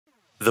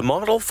The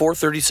Model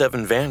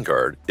 437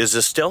 Vanguard is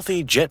a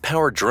stealthy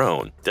jet-powered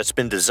drone that's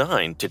been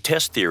designed to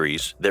test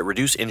theories that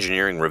reduce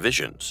engineering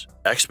revisions,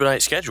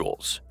 expedite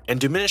schedules, and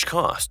diminish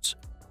costs.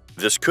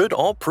 This could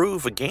all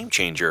prove a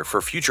game-changer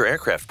for future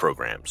aircraft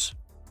programs.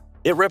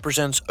 It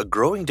represents a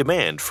growing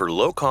demand for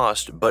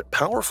low-cost but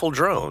powerful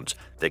drones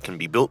that can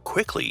be built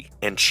quickly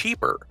and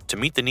cheaper to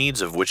meet the needs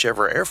of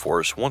whichever Air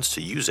Force wants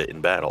to use it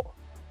in battle.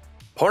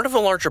 Part of a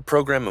larger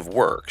program of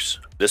works,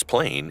 this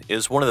plane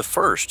is one of the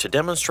first to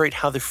demonstrate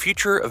how the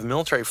future of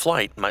military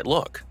flight might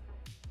look.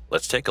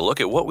 Let's take a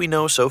look at what we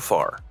know so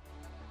far.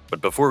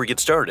 But before we get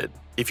started,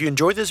 if you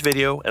enjoyed this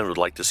video and would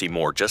like to see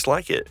more just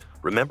like it,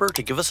 remember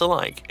to give us a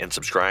like and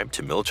subscribe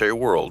to Military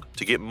World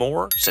to get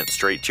more sent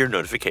straight to your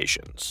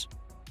notifications.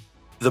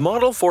 The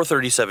Model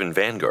 437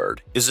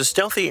 Vanguard is a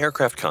stealthy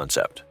aircraft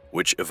concept,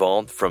 which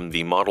evolved from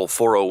the Model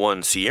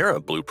 401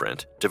 Sierra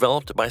blueprint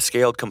developed by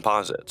Scaled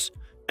Composites,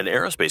 an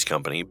aerospace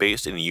company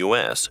based in the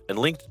US and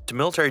linked to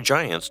military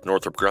giants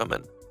Northrop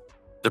Grumman.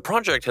 The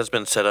project has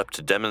been set up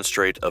to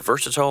demonstrate a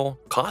versatile,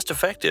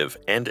 cost-effective,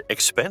 and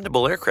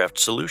expendable aircraft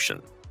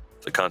solution.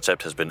 The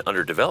concept has been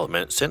under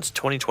development since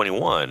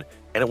 2021,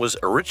 and it was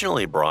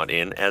originally brought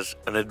in as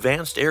an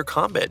advanced air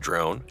combat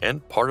drone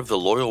and part of the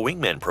Loyal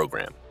Wingman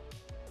program.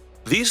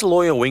 These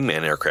Loyal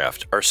Wingman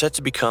aircraft are set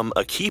to become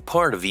a key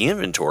part of the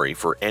inventory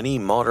for any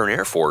modern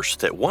Air Force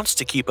that wants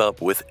to keep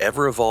up with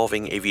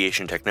ever-evolving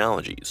aviation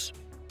technologies.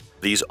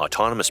 These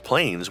autonomous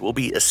planes will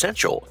be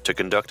essential to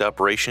conduct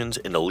operations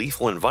in a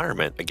lethal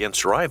environment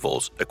against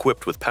rivals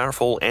equipped with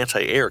powerful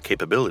anti-air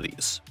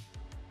capabilities.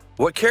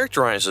 What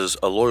characterizes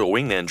a Loyal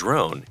Wingman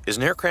drone is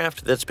an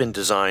aircraft that's been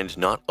designed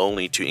not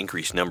only to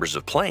increase numbers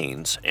of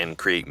planes and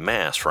create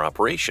mass for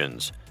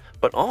operations,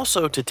 but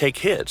also to take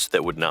hits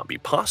that would not be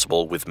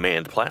possible with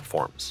manned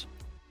platforms.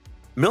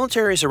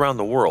 Militaries around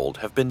the world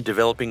have been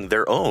developing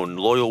their own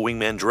Loyal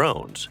Wingman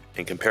drones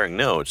and comparing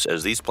notes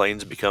as these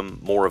planes become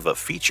more of a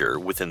feature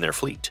within their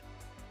fleet.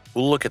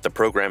 We'll look at the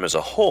program as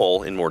a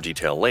whole in more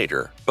detail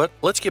later, but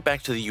let's get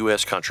back to the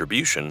US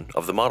contribution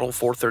of the Model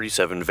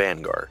 437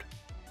 Vanguard.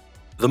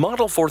 The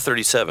Model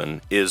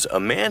 437 is a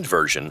manned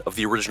version of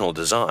the original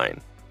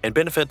design and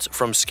benefits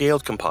from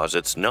Scaled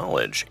Composites'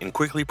 knowledge in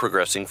quickly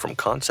progressing from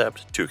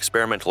concept to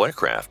experimental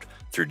aircraft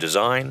through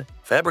design,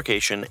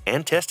 fabrication,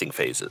 and testing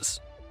phases.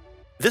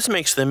 This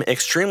makes them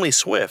extremely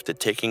swift at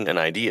taking an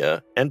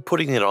idea and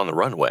putting it on the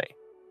runway.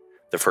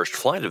 The first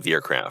flight of the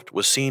aircraft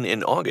was seen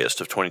in August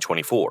of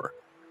 2024,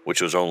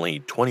 which was only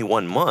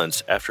 21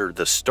 months after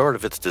the start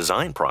of its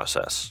design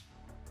process.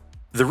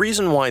 The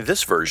reason why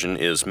this version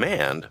is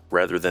manned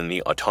rather than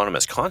the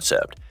autonomous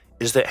concept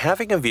is that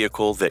having a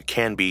vehicle that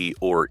can be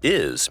or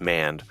is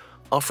manned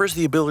offers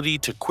the ability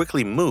to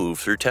quickly move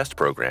through test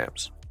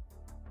programs.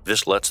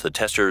 This lets the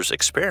testers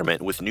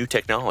experiment with new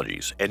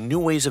technologies and new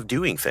ways of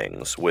doing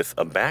things with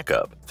a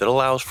backup that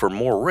allows for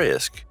more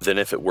risk than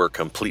if it were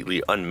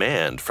completely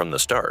unmanned from the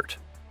start.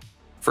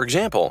 For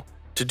example,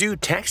 to do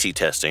taxi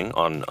testing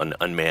on an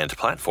unmanned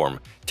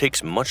platform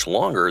takes much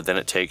longer than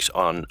it takes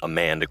on a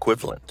manned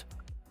equivalent.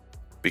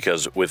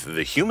 Because with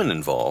the human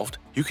involved,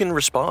 you can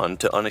respond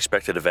to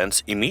unexpected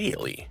events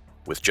immediately,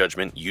 with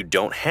judgment you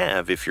don't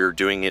have if you're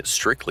doing it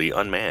strictly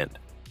unmanned.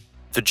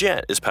 The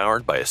jet is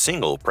powered by a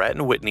single Pratt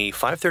 & Whitney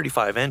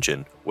 535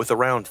 engine with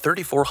around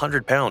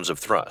 3,400 pounds of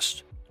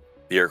thrust.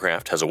 The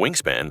aircraft has a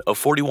wingspan of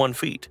 41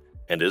 feet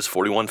and is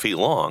 41 feet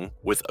long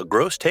with a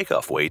gross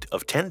takeoff weight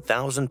of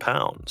 10,000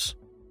 pounds.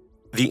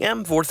 The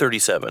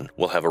M437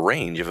 will have a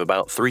range of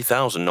about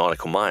 3,000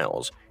 nautical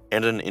miles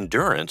and an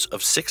endurance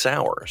of 6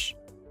 hours.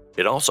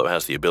 It also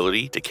has the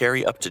ability to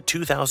carry up to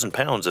 2,000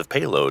 pounds of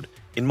payload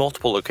in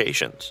multiple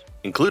locations,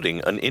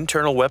 including an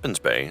internal weapons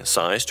bay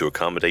sized to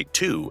accommodate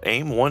 2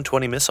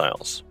 AIM-120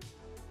 missiles.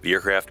 The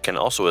aircraft can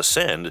also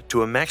ascend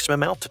to a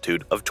maximum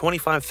altitude of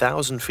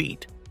 25,000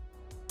 feet.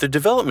 The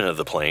development of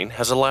the plane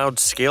has allowed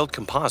Scaled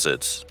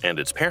Composites and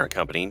its parent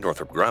company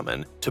Northrop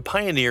Grumman to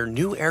pioneer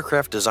new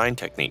aircraft design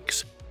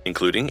techniques,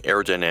 including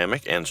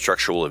aerodynamic and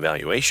structural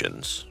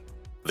evaluations,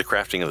 the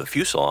crafting of the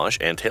fuselage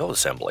and tail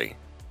assembly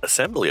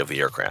of the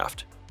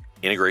aircraft,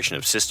 integration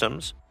of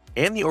systems,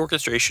 and the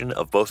orchestration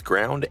of both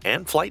ground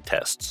and flight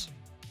tests.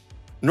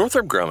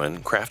 Northrop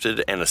Grumman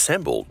crafted and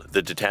assembled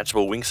the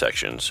detachable wing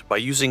sections by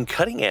using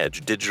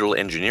cutting-edge digital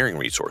engineering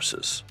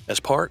resources as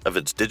part of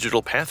its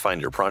Digital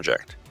Pathfinder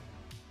project.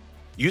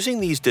 Using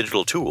these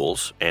digital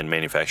tools and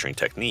manufacturing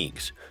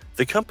techniques,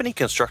 the company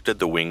constructed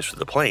the wings for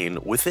the plane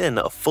within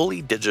a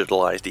fully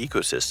digitalized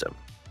ecosystem.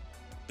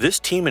 This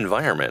team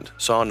environment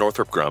saw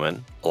Northrop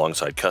Grumman,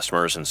 alongside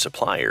customers and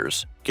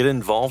suppliers, get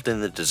involved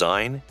in the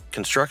design,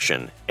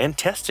 construction, and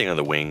testing of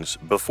the wings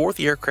before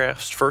the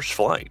aircraft's first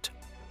flight.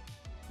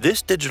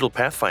 This Digital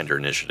Pathfinder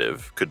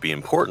initiative could be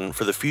important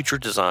for the future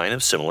design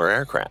of similar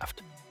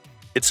aircraft.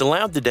 It's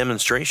allowed the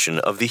demonstration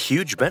of the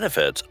huge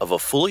benefits of a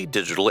fully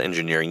digital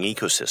engineering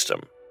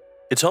ecosystem.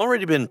 It's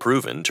already been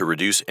proven to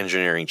reduce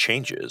engineering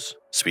changes,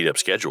 speed up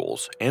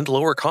schedules, and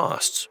lower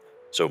costs,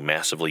 so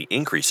massively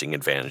increasing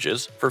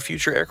advantages for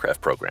future aircraft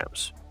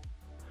programs.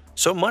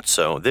 so much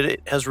so that it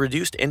has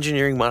reduced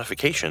engineering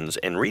modifications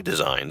and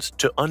redesigns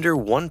to under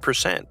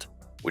 1%,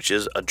 which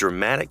is a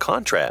dramatic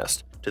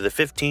contrast to the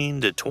 15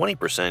 to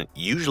 20%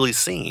 usually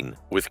seen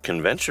with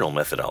conventional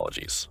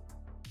methodologies.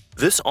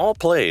 This all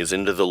plays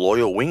into the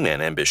loyal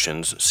wingman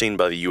ambitions seen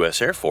by the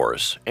U.S. Air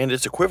Force and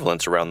its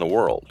equivalents around the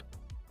world.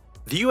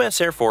 The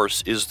U.S. Air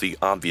Force is the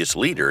obvious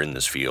leader in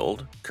this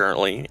field,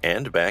 currently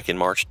and back in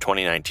March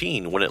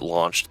 2019 when it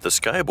launched the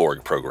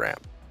Skyborg program.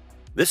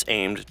 This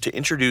aimed to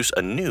introduce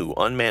a new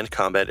unmanned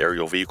combat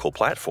aerial vehicle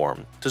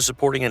platform to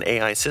supporting an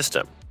AI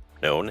system,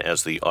 known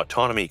as the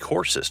Autonomy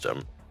Core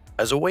System,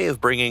 as a way of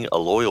bringing a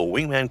loyal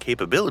wingman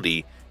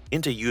capability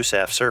into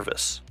USAF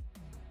service.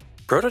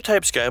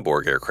 Prototype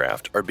Skyborg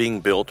aircraft are being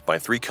built by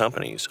 3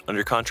 companies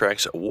under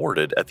contracts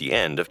awarded at the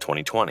end of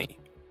 2020.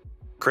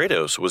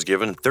 Kratos was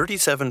given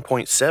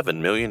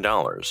 $37.7 million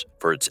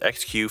for its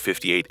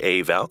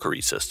XQ-58A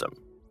Valkyrie system.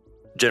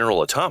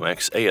 General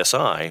Atomics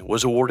ASI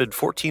was awarded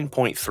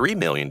 $14.3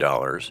 million,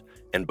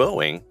 and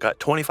Boeing got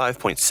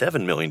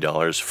 $25.7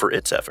 million for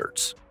its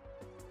efforts.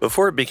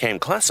 Before it became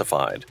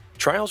classified,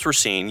 trials were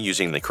seen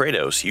using the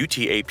Kratos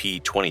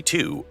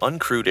UTAP-22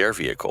 uncrewed air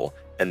vehicle,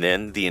 and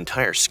then the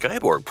entire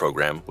Skyborg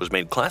program was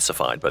made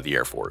classified by the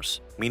Air Force,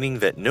 meaning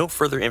that no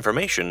further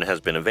information has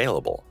been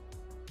available.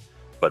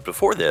 But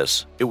before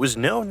this, it was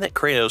known that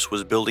Kratos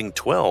was building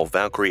 12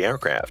 Valkyrie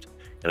aircraft,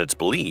 and it's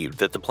believed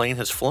that the plane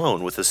has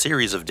flown with a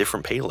series of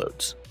different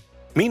payloads.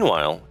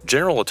 Meanwhile,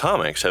 General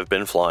Atomics have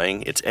been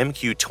flying its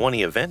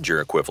MQ-20 Avenger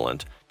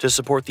equivalent to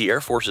support the Air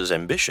Force's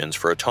ambitions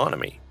for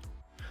autonomy.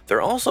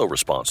 They're also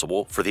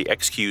responsible for the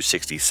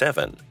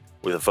XQ-67.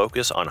 With a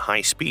focus on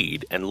high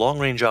speed and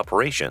long-range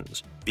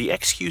operations, the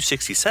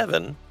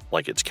XQ-67,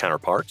 like its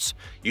counterparts,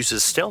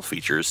 uses stealth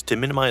features to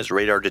minimize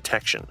radar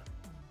detection.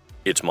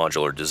 Its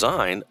modular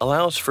design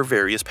allows for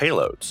various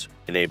payloads,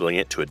 enabling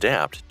it to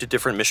adapt to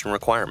different mission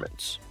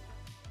requirements.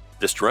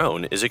 This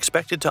drone is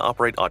expected to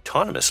operate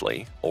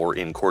autonomously or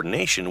in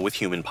coordination with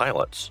human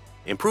pilots,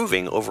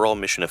 improving overall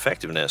mission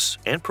effectiveness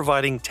and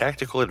providing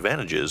tactical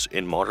advantages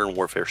in modern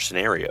warfare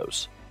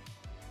scenarios.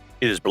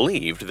 It is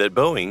believed that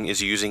Boeing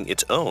is using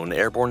its own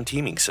airborne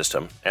teaming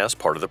system as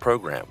part of the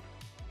program.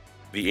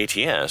 The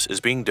ATS is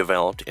being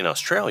developed in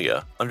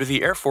Australia under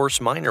the Air Force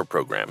Minor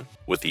program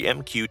with the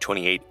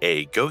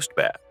MQ-28A Ghost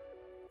Bat.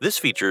 This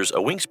features a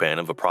wingspan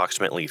of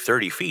approximately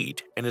 30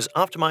 feet and is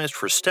optimized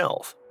for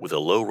stealth with a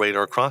low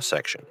radar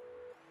cross-section.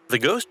 The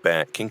Ghost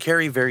Bat can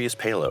carry various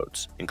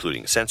payloads,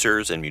 including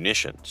sensors and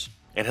munitions,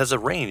 and has a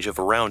range of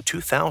around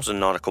 2,000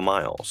 nautical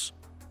miles.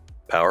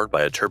 Powered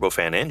by a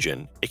turbofan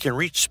engine, it can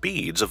reach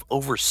speeds of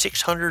over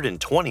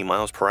 620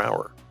 miles per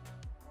hour.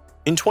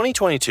 In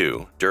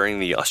 2022, during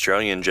the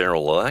Australian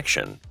general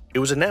election, it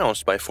was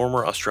announced by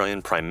former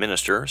Australian Prime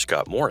Minister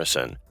Scott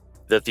Morrison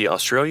that the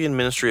Australian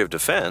Ministry of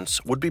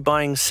Defence would be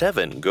buying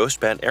 7 Ghost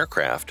Bat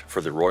aircraft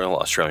for the Royal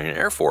Australian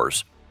Air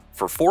Force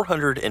for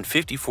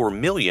 454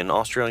 million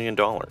Australian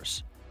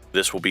dollars.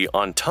 This will be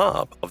on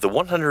top of the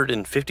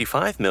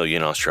 155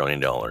 million Australian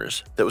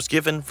dollars that was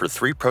given for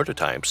 3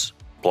 prototypes,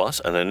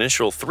 plus an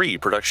initial 3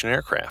 production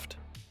aircraft.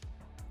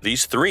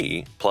 These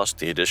 3, plus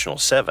the additional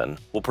 7,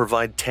 will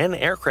provide 10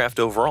 aircraft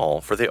overall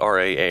for the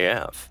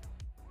RAAF.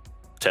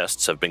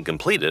 Tests have been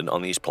completed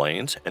on these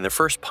planes, and the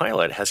first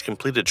pilot has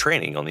completed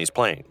training on these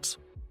planes.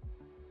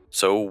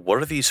 So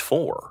what are these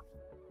for?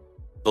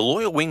 The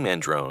loyal wingman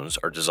drones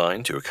are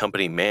designed to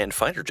accompany manned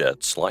fighter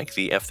jets like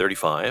the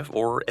F-35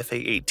 or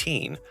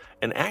FA-18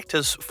 and act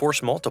as force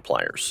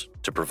multipliers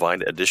to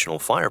provide additional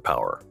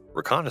firepower,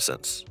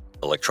 reconnaissance,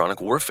 electronic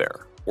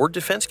warfare, or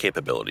defense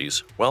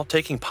capabilities while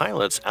taking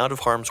pilots out of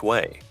harm's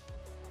way.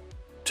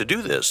 To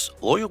do this,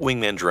 loyal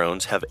wingman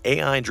drones have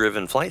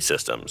AI-driven flight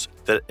systems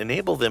that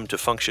enable them to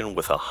function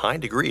with a high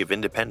degree of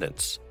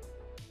independence.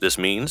 This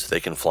means they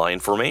can fly in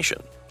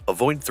formation,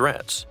 avoid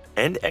threats,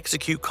 and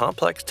execute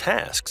complex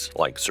tasks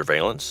like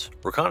surveillance,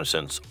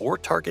 reconnaissance, or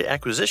target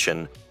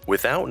acquisition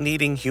without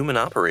needing human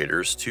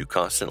operators to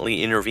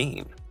constantly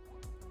intervene.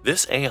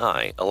 This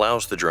AI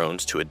allows the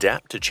drones to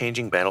adapt to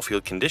changing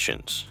battlefield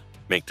conditions,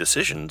 make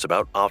decisions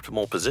about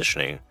optimal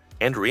positioning,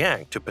 and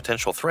react to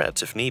potential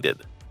threats if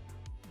needed.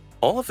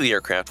 All of the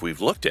aircraft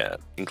we've looked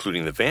at,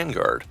 including the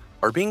Vanguard,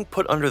 are being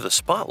put under the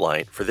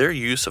spotlight for their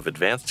use of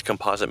advanced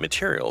composite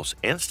materials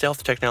and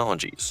stealth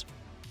technologies.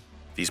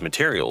 These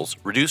materials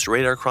reduce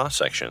radar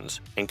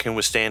cross-sections and can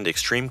withstand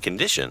extreme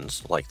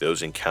conditions like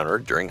those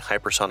encountered during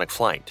hypersonic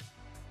flight.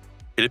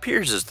 It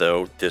appears as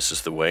though this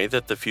is the way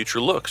that the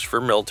future looks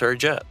for military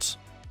jets.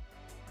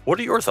 What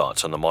are your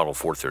thoughts on the Model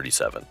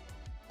 437?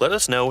 Let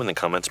us know in the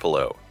comments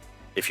below.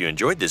 If you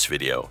enjoyed this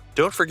video,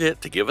 don't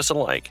forget to give us a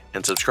like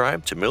and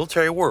subscribe to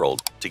Military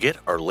World to get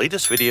our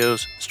latest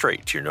videos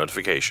straight to your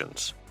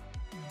notifications.